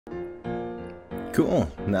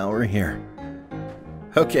Cool, now we're here.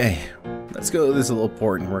 Okay, let's go to this little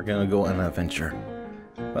port and we're gonna go on an adventure.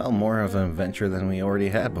 Well, more of an adventure than we already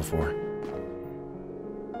had before.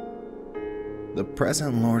 The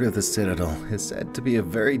present Lord of the Citadel is said to be a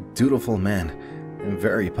very dutiful man and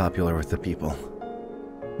very popular with the people.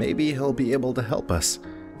 Maybe he'll be able to help us.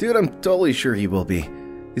 Dude, I'm totally sure he will be.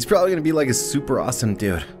 He's probably gonna be like a super awesome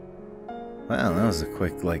dude. Wow, that was a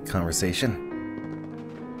quick, conversation.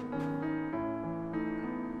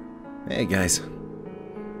 Hey guys.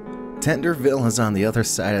 Tenderville is on the other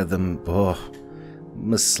side of the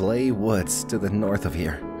Maslay Woods to the north of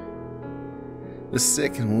here. The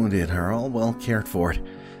sick and wounded are all well cared for,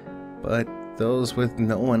 but those with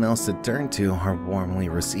no one else to turn to are warmly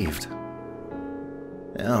received.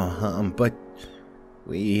 Oh, but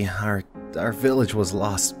our village was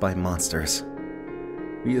lost by monsters.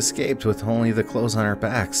 We escaped with only the clothes on our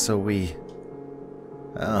backs, so we...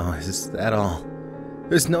 Oh, is that all?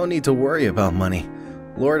 There's no need to worry about money.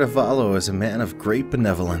 Lord Avalo is a man of great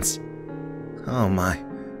benevolence. Oh my,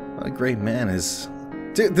 what a great man is...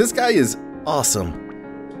 Dude, this guy is awesome.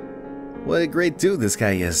 What a great dude this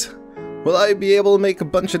guy is. Will I be able to make a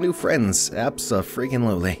bunch of new friends?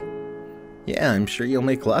 Abso-freaking-lutely. Yeah, I'm sure you'll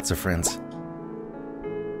make lots of friends.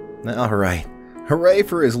 Alright, hooray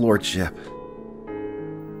for his lordship.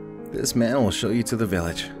 This man will show you to the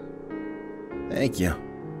village. Thank you.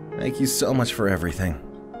 Thank you so much for everything.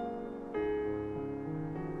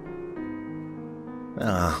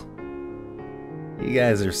 Ah, you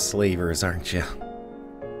guys are slavers, aren't you?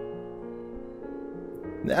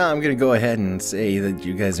 Now I'm gonna go ahead and say that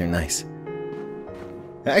you guys are nice.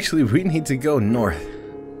 Actually, we need to go north.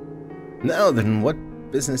 Now then, what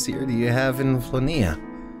business here do you have in Flonia?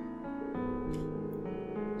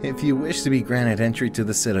 If you wish to be granted entry to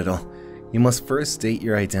the Citadel, you must first state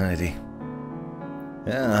your identity.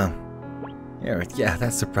 Yeah,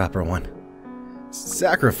 that's the proper one.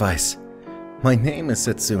 Sacrifice. My name is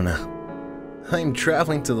Setsuna. I am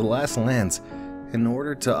traveling to the last lands in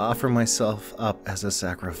order to offer myself up as a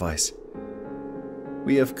sacrifice.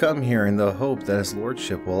 We have come here in the hope that his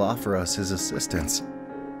lordship will offer us his assistance.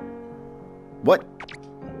 What?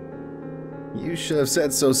 You should have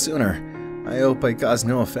said so sooner. I hope I caused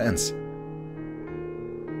no offense.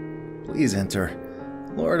 Please enter.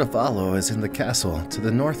 Lord Avalo is in the castle to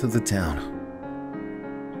the north of the town.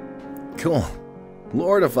 Cool.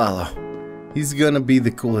 Lord Avalo. He's gonna be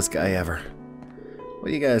the coolest guy ever. What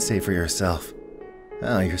do you gotta say for yourself?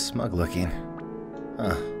 Oh, you're smug looking.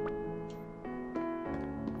 Huh.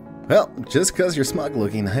 Well, just cause you're smug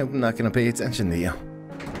looking, I'm not gonna pay attention to you.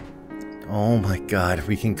 Oh my god,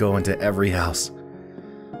 we can go into every house.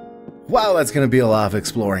 Wow, that's gonna be a lot of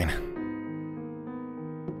exploring.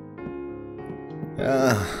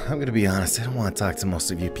 I'm gonna be honest, I don't want to talk to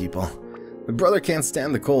most of you people. My brother can't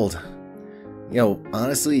stand the cold. You know,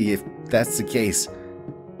 honestly, if that's the case,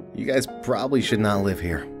 you guys probably should not live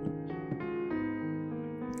here.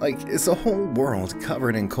 Like, it's a whole world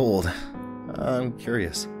covered in cold. I'm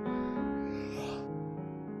curious.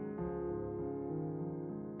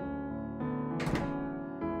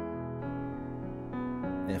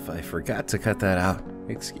 If I forgot to cut that out,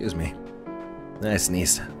 excuse me. I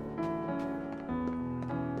sneezed.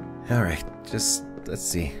 Alright, let's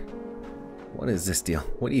see. What is this deal?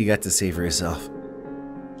 What do you got to say for yourself?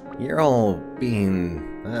 You're all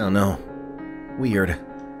being, I don't know, weird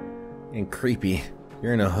and creepy.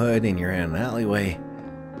 You're in a hood and you're in an alleyway.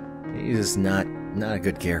 You're just not a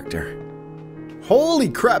good character. Holy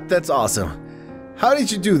crap, that's awesome! How did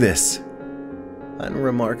you do this?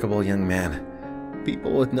 Unremarkable young man.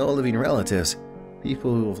 People with no living relatives.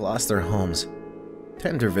 People who have lost their homes.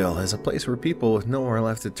 Tenderville is a place where people with nowhere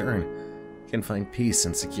left to turn can find peace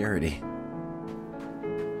and security.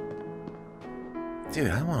 Dude,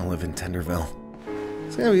 I want to live in Tenderville.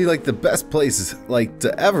 It's gonna be like the best place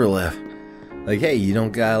to ever live. Like, hey, you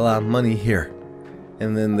don't got a lot of money here.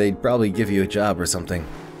 And then they'd probably give you a job or something.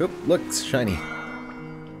 Oop, look, it's shiny.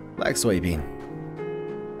 Black soybean.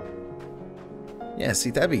 Yeah, see,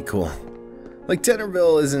 that'd be cool. Like,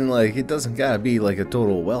 Tenderville isn't like, it doesn't gotta be like a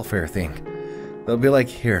total welfare thing. They'll be like,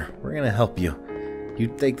 here, we're gonna help you. You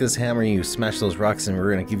take this hammer and you smash those rocks and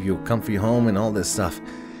we're gonna give you a comfy home and all this stuff.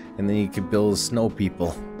 And then you can build snow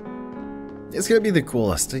people. It's gonna be the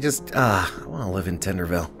coolest. I wanna live in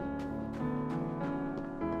Tenderville.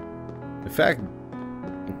 In fact,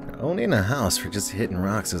 owning a house for just hitting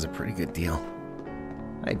rocks is a pretty good deal.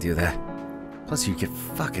 I'd do that. Plus you get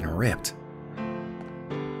fucking ripped.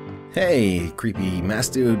 Hey, creepy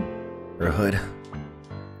mask dude, or hood.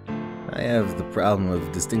 I have the problem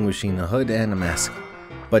of distinguishing a hood and a mask,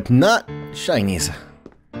 but not shinies.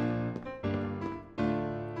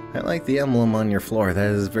 I like the emblem on your floor.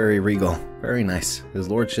 That is very regal. Very nice. His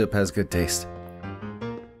lordship has good taste.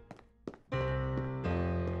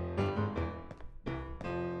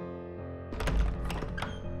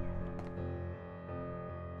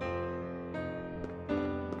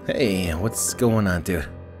 Hey, what's going on, dude?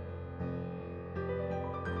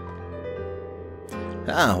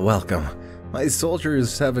 Ah, welcome. My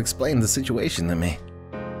soldiers have explained the situation to me.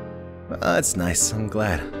 That's nice, I'm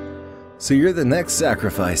glad. So you're the next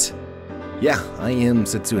sacrifice. Yeah, I am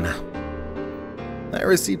Setsuna. I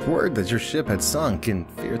received word that your ship had sunk and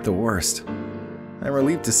feared the worst. I'm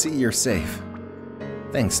relieved to see you're safe.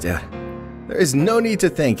 Thanks, dude. There is no need to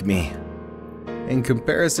thank me. In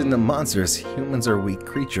comparison to monsters, humans are weak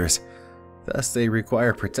creatures. Thus, they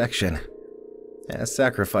require protection. As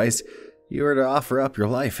sacrifice, you are to offer up your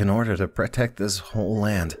life in order to protect this whole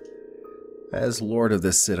land. As lord of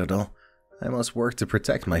this citadel, I must work to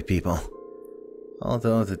protect my people.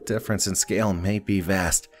 Although the difference in scale may be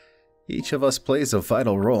vast, each of us plays a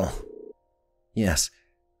vital role. Yes,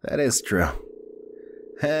 that is true.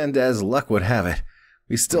 And as luck would have it,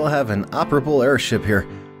 we still have an operable airship here.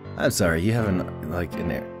 I'm sorry, you have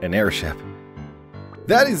an airship.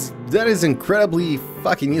 That is incredibly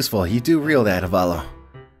fucking useful. You do reel that, Avalo.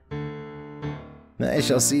 I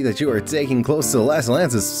shall see that you are taking close to the last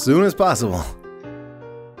lands as soon as possible.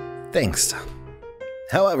 Thanks.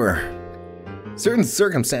 However, certain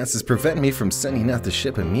circumstances prevent me from sending out the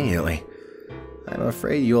ship immediately. I'm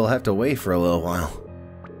afraid you will have to wait for a little while.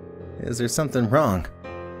 Is there something wrong?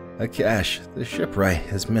 A cache. The shipwright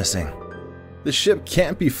is missing. The ship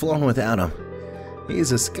can't be flown without him.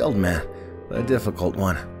 He's a skilled man, but a difficult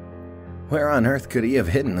one. Where on earth could he have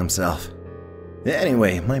hidden himself?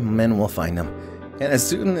 Anyway, my men will find him, and as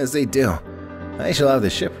soon as they do, I shall have the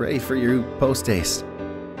ship ready for you post-haste.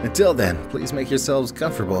 Until then, please make yourselves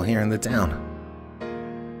comfortable here in the town.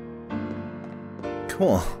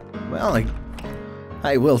 Cool. Well,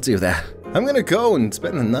 I will do that. I'm gonna go and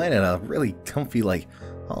spend the night at a really comfy,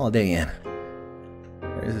 Holiday Inn.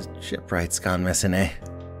 There's a shipwright's gone missing, eh?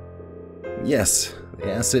 Yes,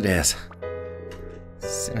 it is.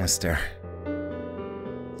 Sinister.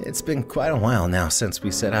 It's been quite a while now since we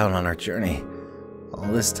set out on our journey. All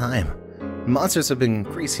this time, monsters have been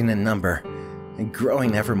increasing in number and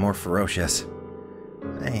growing ever more ferocious.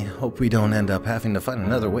 I hope we don't end up having to find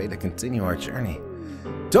another way to continue our journey.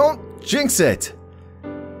 Don't jinx it!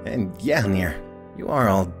 And yeah, Nier, you are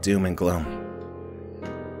all doom and gloom.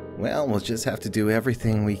 Well, we'll just have to do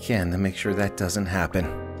everything we can to make sure that doesn't happen.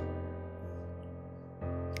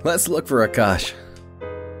 Let's look for Akash.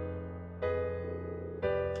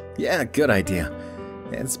 Yeah, good idea.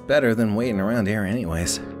 It's better than waiting around here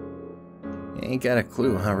anyways. Ain't got a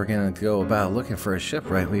clue how we're gonna go about looking for a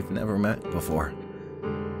shipwright we've never met before.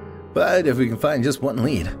 But if we can find just one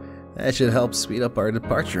lead, that should help speed up our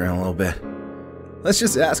departure in a little bit. Let's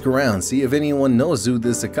just ask around, see if anyone knows who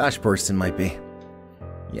this Akash person might be.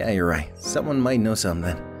 Yeah, you're right. Someone might know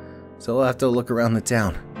something. So we'll have to look around the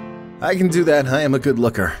town. I can do that. I am a good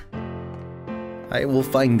looker. I will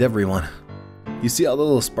find everyone. You see all the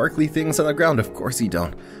little sparkly things on the ground? Of course you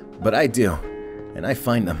don't. But I do. And I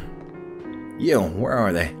find them. You, where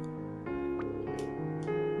are they?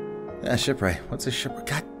 Ah, shipwright. What's a shipwright?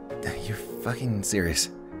 God, you're fucking serious.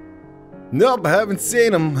 Nope, I haven't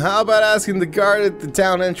seen him. How about asking the guard at the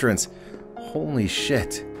town entrance? Holy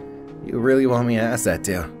shit. You really want me to ask that,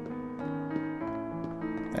 too?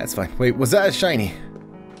 That's fine. Wait, was that a shiny?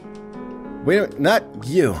 Wait a minute, not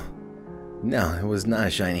you. No, it was not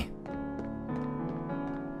a shiny.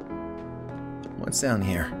 What's down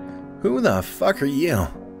here? Who the fuck are you?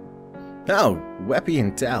 Oh, Weppy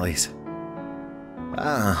and Tallies.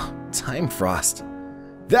 Ah, Time Frost.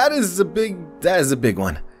 That is a big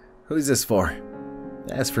one. Who's this for?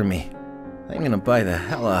 That's for me. I'm gonna buy the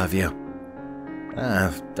hell out of you.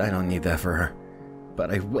 I don't need that for her,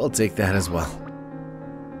 but I will take that as well.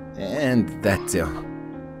 And that too.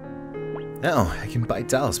 Oh, I can buy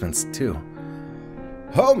talismans too.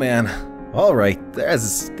 Oh man, alright,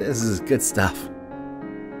 this is good stuff.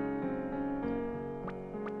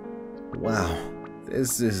 Wow,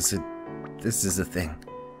 this is a thing.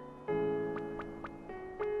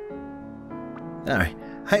 Alright,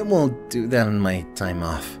 I will do that on my time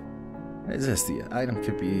off. What is this? The item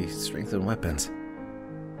could be strengthened weapons.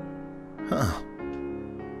 Huh.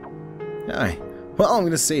 Alright, well, I'm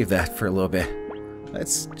gonna save that for a little bit.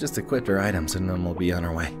 Let's just equip our items and then we'll be on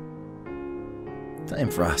our way.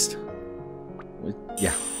 Time Frost.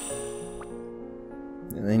 Yeah.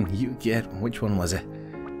 And then you get, which one was it?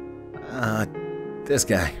 This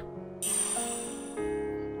guy.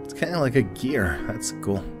 It's kind of like a gear. That's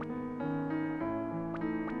cool.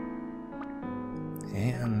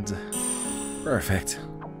 And perfect.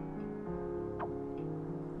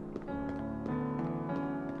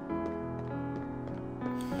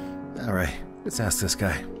 Alright, let's ask this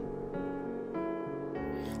guy.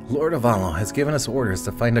 Lord of Alo has given us orders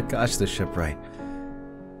to find Akash the shipwright.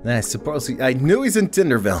 I suppose I knew he's in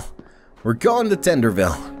Tinderville. We're going to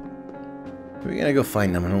Tinderville. We're gonna go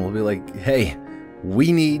find him and we'll be like, hey,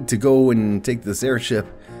 we need to go and take this airship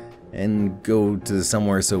and go to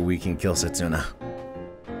somewhere so we can kill Setsuna.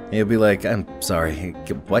 He'll be like, I'm sorry,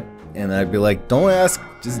 what? And I'd be like, don't ask,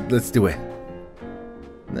 just let's do it.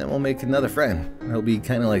 And then we'll make another friend. He'll be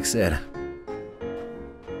kind of like Sid.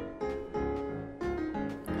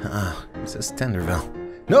 Is this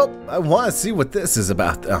Tinderville? Nope, I want to see what this is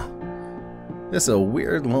about though. This is a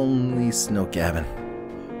weird, lonely snow cabin.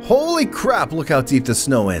 Holy crap, look how deep the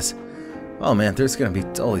snow is. Oh man, there's gonna be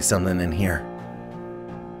totally something in here.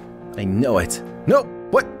 I know it. Nope,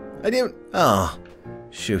 what? I didn't. Oh,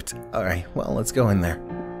 shoot. Alright, well, let's go in there.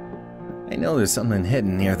 I know there's something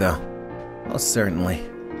hidden here though. Most certainly.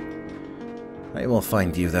 I will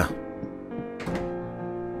find you though.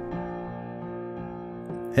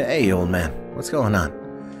 Hey, old man, what's going on?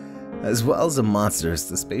 As well as the monsters,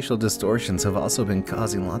 the spatial distortions have also been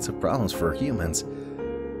causing lots of problems for humans.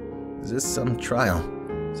 Is this some trial,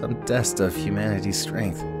 some test of humanity's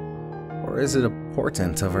strength? Or is it a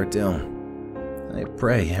portent of our doom? I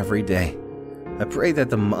pray every day. I pray that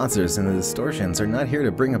the monsters and the distortions are not here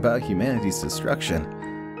to bring about humanity's destruction.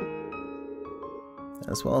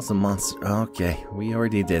 As well as the monster. Okay, we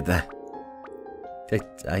already did that.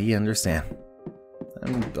 I understand.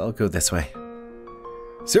 I'll go this way.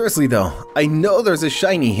 Seriously though, I know there's a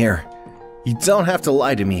shiny here. You don't have to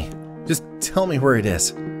lie to me. Just tell me where it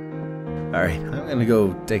is. Alright, I'm gonna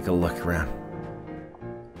go take a look around.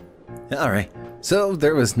 Alright, so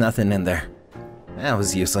there was nothing in there. That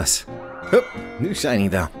was useless. Oop, new shiny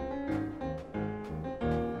though.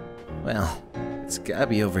 Well, it's gotta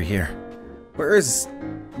be over here. Where is...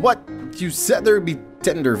 What? You said there'd be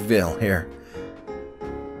Tinderville here.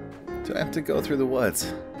 Do I have to go through the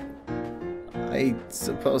woods? I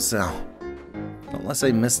suppose so. Unless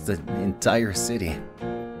I missed the entire city.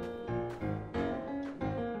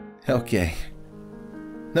 Okay.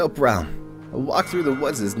 No problem. A walk through the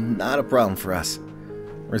woods is not a problem for us.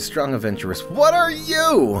 We're strong adventurers. What are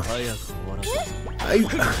you?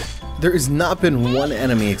 There's not been one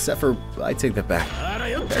enemy except for... I take that back.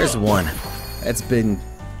 There's one. That's been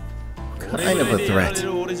kind of a threat.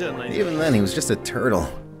 Even then, he was just a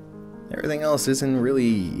turtle. Everything else isn't really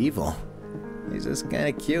evil. He's just kind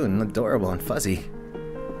of cute and adorable and fuzzy.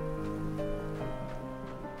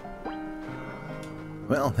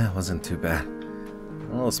 Well, that wasn't too bad.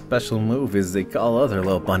 A little special move is they call other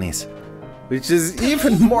little bunnies, which is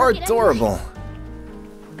even more adorable.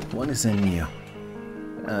 What is in you?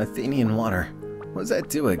 Athenian water. What does that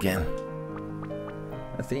do again?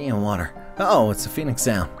 Athenian water. Oh, it's a phoenix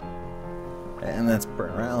sound. And that's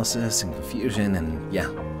paralysis and confusion and yeah.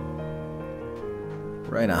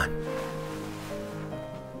 Right on.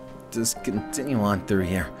 Just continue on through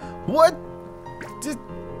here. What?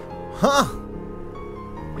 Huh?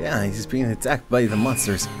 Yeah, he's being attacked by the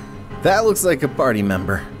monsters. That looks like a party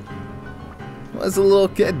member. What's the little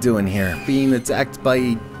kid doing here, being attacked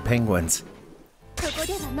by penguins?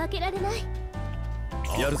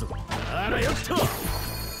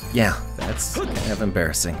 Yeah, that's kind of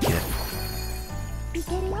embarrassing, kid.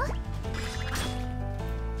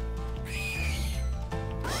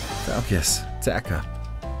 Focus, attack up.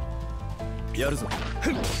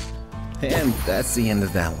 And that's the end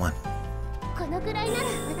of that one.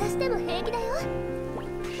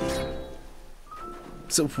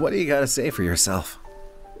 So what do you gotta say for yourself?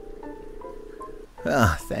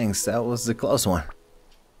 Ah, thanks, that was a close one.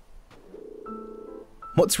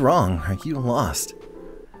 What's wrong? Are you lost?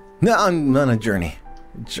 No, I'm on a journey.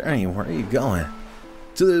 Journey, where are you going?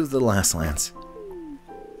 To the Last Lands.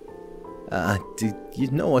 Do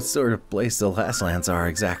you know what sort of place the Last Lands are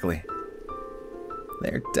exactly?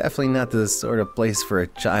 They're definitely not the sort of place for a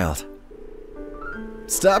child.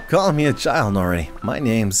 Stop calling me a child already. My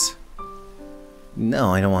name's... No,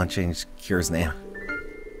 I don't want to change Kira's name.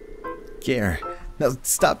 Kira, now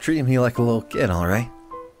stop treating me like a little kid, alright?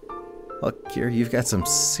 Look, Kira, you've got some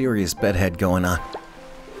serious bedhead going on.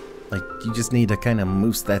 Like, you just need to kind of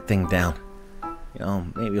moose that thing down. You know,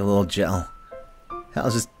 maybe a little gel. Hell,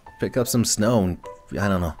 just pick up some snow and, I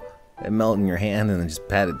don't know, it melt in your hand and then just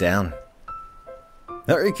pat it down.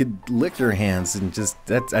 Or you could lick your hands and just,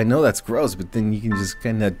 I know that's gross, but then you can just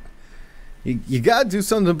kind of, you gotta do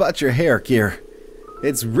something about your hair, Kier.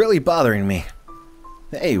 It's really bothering me.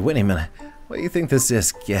 Hey, wait a minute. What do you think this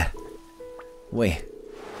is, kid? Wait,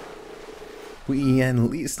 We at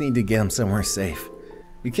least need to get him somewhere safe.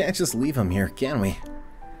 We can't just leave him here, can we?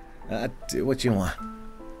 Do what you want.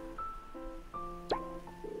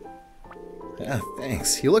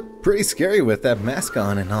 Thanks. You look pretty scary with that mask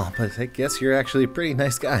on and all, but I guess you're actually a pretty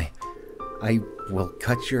nice guy. I will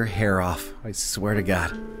cut your hair off, I swear to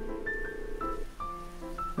God.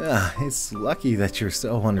 It's lucky that you're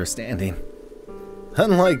so understanding.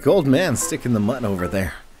 Unlike old man stick in the mud over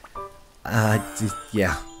there.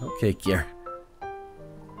 Yeah, okay, Kier.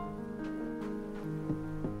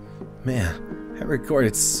 Man, I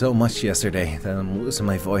recorded so much yesterday that I'm losing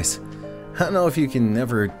my voice. I don't know if you can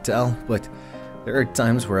never tell, but there are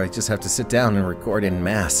times where I just have to sit down and record en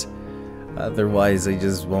masse. Otherwise, I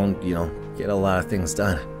just won't, get a lot of things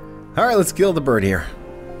done. Alright, let's kill the bird here.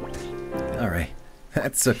 Alright,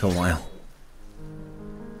 that took a while.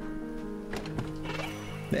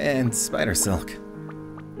 And spider silk.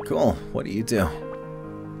 Cool, what do you do?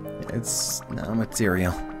 It's not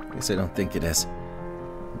material. At least I don't think it is.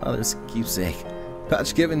 Mother's keepsake.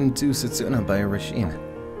 Pouch given to Setsuna by Rasheen.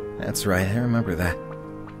 That's right, I remember that.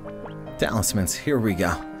 Talismans, here we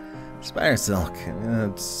go. Spider silk,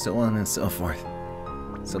 so on and so forth.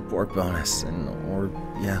 Support bonus,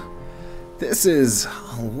 yeah. This is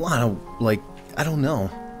a lot of, I don't know.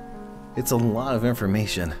 It's a lot of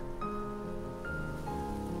information.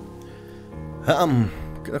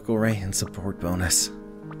 Critical rate and support bonus.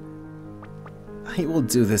 I will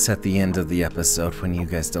do this at the end of the episode when you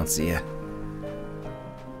guys don't see it.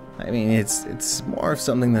 I mean, it's more of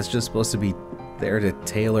something that's just supposed to be there to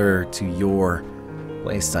tailor to your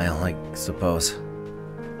playstyle, I suppose.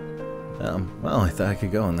 Well, I thought I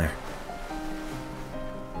could go in there.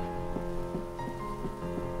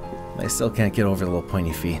 I still can't get over the little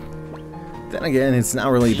pointy feet. Then again, it's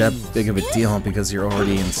not really that big of a deal because you're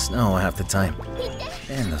already in snow half the time.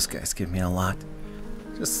 Man, those guys give me a lot.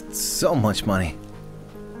 Just so much money.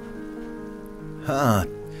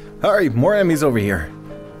 Alright, more enemies over here.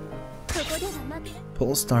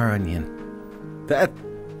 Polestar onion. That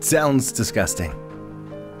sounds disgusting.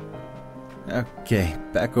 Okay,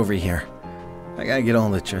 back over here. I gotta get all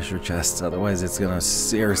the treasure chests, otherwise it's gonna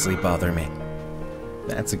seriously bother me.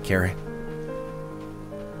 That's a carrot.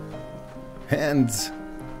 And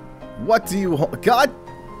what do you hold? God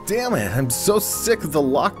damn it, I'm so sick of the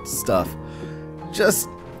locked stuff. Just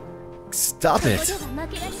stop it.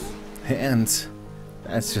 And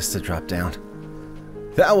that's just a drop down.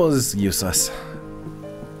 That was useless.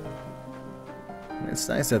 It's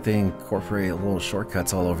nice that they incorporate little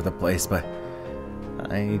shortcuts all over the place, but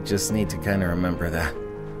I just need to kind of remember that.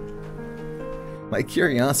 My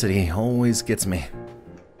curiosity always gets me.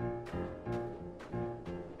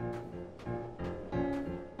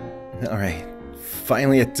 Alright,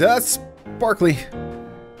 finally it does! Sparkly!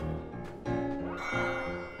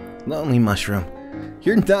 Lonely mushroom.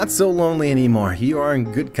 You're not so lonely anymore. You are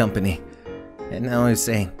in good company. And now I'm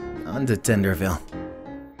saying, on to Tenderville.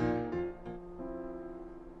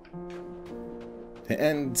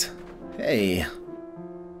 And, hey,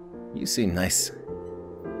 you seem nice.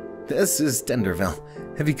 This is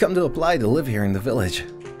Tenderville. Have you come to apply to live here in the village?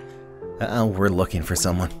 We're looking for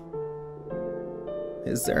someone.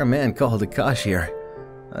 Is there a man called Akash here?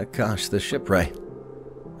 Akash the shipwright.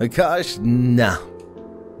 Akash? No.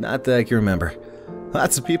 Not that I can remember.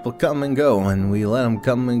 Lots of people come and go, and we let them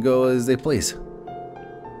come and go as they please.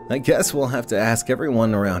 I guess we'll have to ask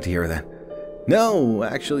everyone around here then. No,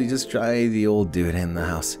 actually just try the old dude in the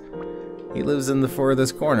house. He lives in the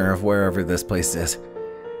furthest corner of wherever this place is.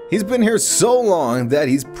 He's been here so long that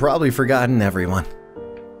he's probably forgotten everyone.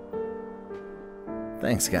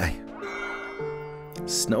 Thanks, guy.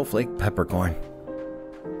 Snowflake peppercorn.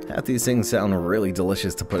 Half these things sound really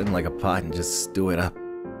delicious to put in like a pot and just stew it up.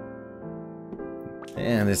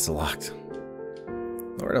 And it's locked.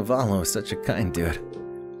 Lord Avalo is such a kind dude.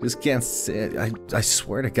 Just can't say it. I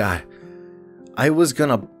swear to God. I was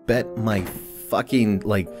gonna bet my fucking,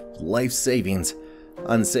 life savings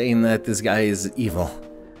on saying that this guy is evil.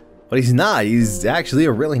 But he's not. He's actually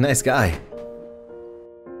a really nice guy.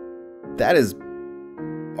 That is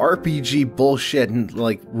RPG bullshit,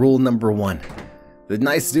 rule number 1. The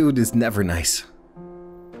nice dude is never nice.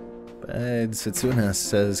 But Setsuna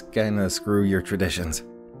says kinda screw your traditions.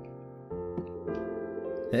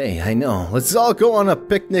 Hey, I know. Let's all go on a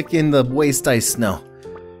picnic in the waist-ice snow.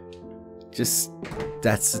 Just,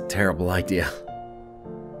 that's a terrible idea.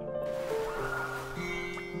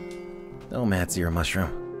 Oh, Matt's ear mushroom.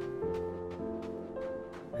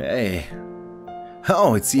 Hey.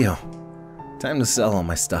 Oh, it's you. Time to sell all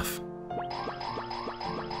my stuff.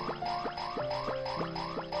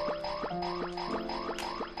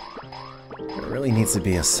 really needs to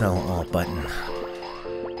be a sell all button.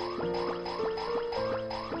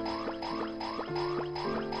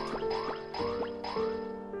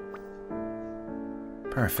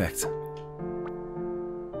 Perfect.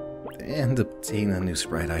 And obtain a new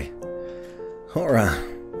sprite eye.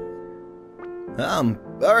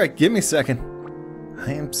 Alright, give me a second.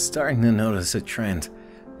 I am starting to notice a trend.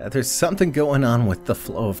 There's something going on with the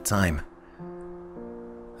flow of time.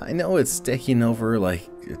 I know it's taking over, like,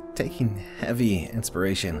 taking heavy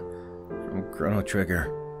inspiration from Chrono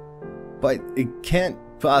Trigger. But it can't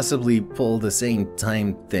possibly pull the same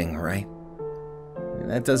time thing, right?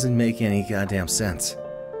 That doesn't make any goddamn sense.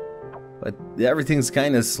 But everything's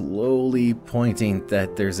kind of slowly pointing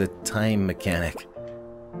that there's a time mechanic.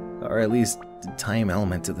 Or at least a time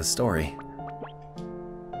element to the story.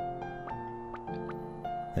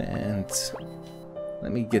 And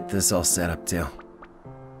let me get this all set up too.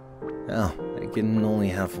 Oh, I can only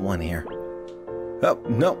have one here. Oh,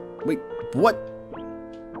 no, wait, what?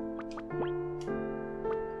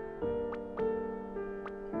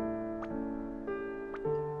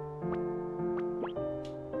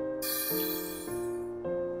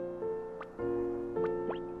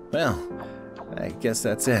 Well, I guess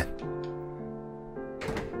that's it.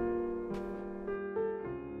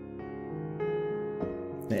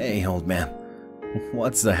 Hey, old man.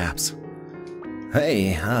 What's the haps?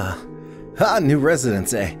 Hey, new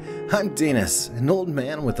residents, eh? I'm Dinas, an old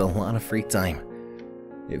man with a lot of free time.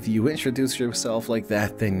 If you introduce yourself like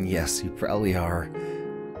that, then yes, you probably are.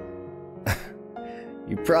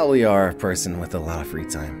 You probably are a person with a lot of free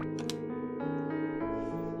time.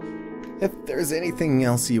 If there's anything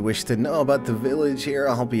else you wish to know about the village here,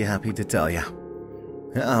 I'll be happy to tell you.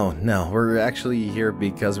 Oh, no, we're actually here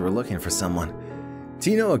because we're looking for someone.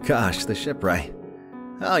 Do you know Akash, the shipwright?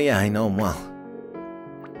 Oh yeah, I know him well.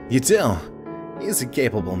 You do? He's a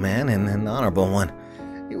capable man and an honorable one.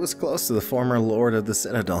 He was close to the former lord of the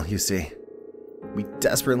Citadel, you see. We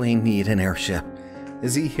desperately need an airship.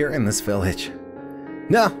 Is he here in this village?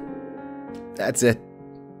 No! That's it.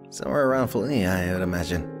 Somewhere around Flornia, I would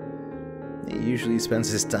imagine. He usually spends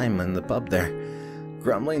his time in the pub there,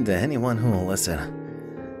 grumbling to anyone who will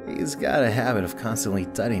listen. He's got a habit of constantly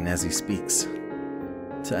tutting as he speaks.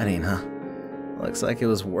 Tutting, huh? Looks like it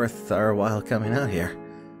was worth our while coming out here.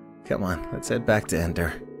 Come on, let's head back to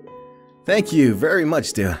Ender. Thank you very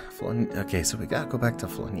much, dude. Okay, so we gotta go back to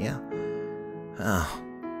Flornia. Oh.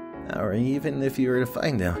 Or even if you were to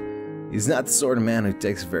find him, he's not the sort of man who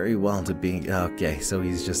takes very well to being... Okay, so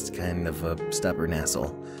he's just kind of a stubborn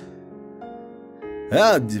asshole.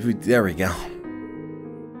 Oh, there we go.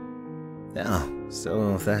 Oh,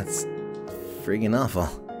 so that's friggin' awful.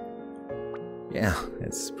 Yeah,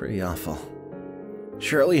 it's pretty awful.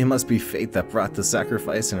 Surely it must be fate that brought the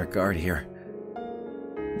sacrifice and her guard here.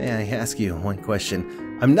 May I ask you one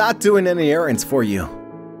question? I'm not doing any errands for you!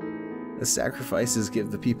 The sacrifices give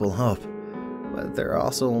the people hope, but there are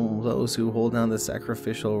also those who hold down the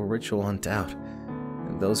sacrificial ritual in doubt,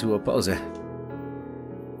 and those who oppose it.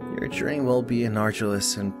 Your journey will be an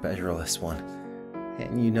arduous and perilous one,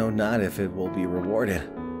 and you know not if it will be rewarded.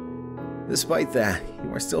 Despite that,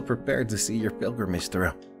 you are still prepared to see your pilgrimage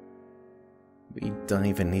through. We don't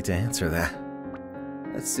even need to answer that.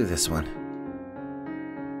 Let's do this one.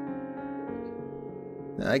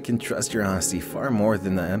 I can trust your honesty far more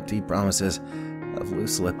than the empty promises of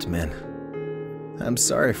loose-lipped men. I'm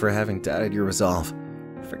sorry for having doubted your resolve.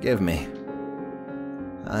 Forgive me.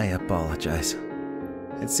 I apologize.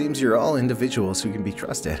 It seems you're all individuals who can be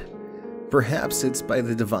trusted. Perhaps it's by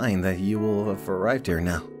the divine that you will have arrived here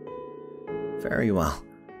now. Very well.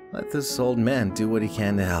 Let this old man do what he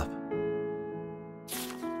can to help.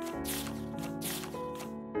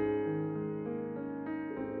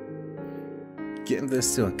 Give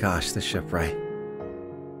this to Akash, the shipwright.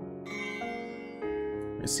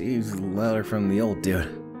 Received a letter from the old dude.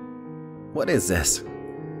 What is this?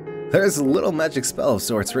 There's a little magic spell of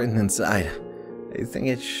sorts written inside. I think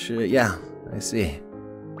it should... Yeah, I see.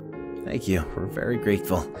 Thank you, we're very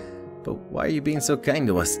grateful. But why are you being so kind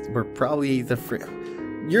to us? We're probably the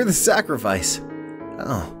You're the sacrifice!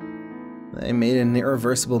 Oh. I made an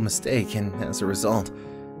irreversible mistake, and as a result,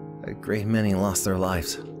 a great many lost their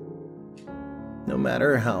lives. No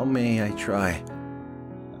matter how may I try,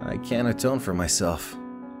 I can't atone for myself.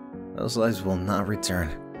 Those lives will not return,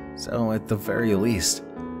 so at the very least,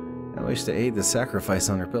 I wish to aid the sacrifice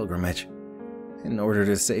on her pilgrimage, in order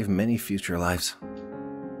to save many future lives.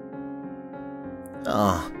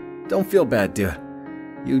 Oh, don't feel bad, dude.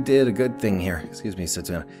 You did a good thing here. Excuse me,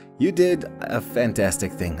 Setsuna. You did a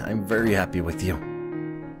fantastic thing. I'm very happy with you.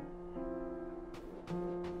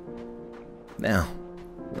 Now,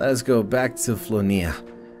 Let us go back to Flonia.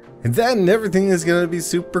 And then everything is gonna be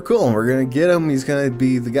super cool. We're gonna get him. He's gonna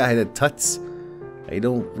be the guy that tuts. I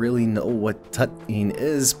don't really know what tutting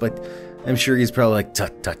is, but I'm sure he's probably like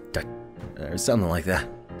tut tut tut or something like that.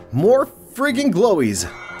 More friggin' glowies.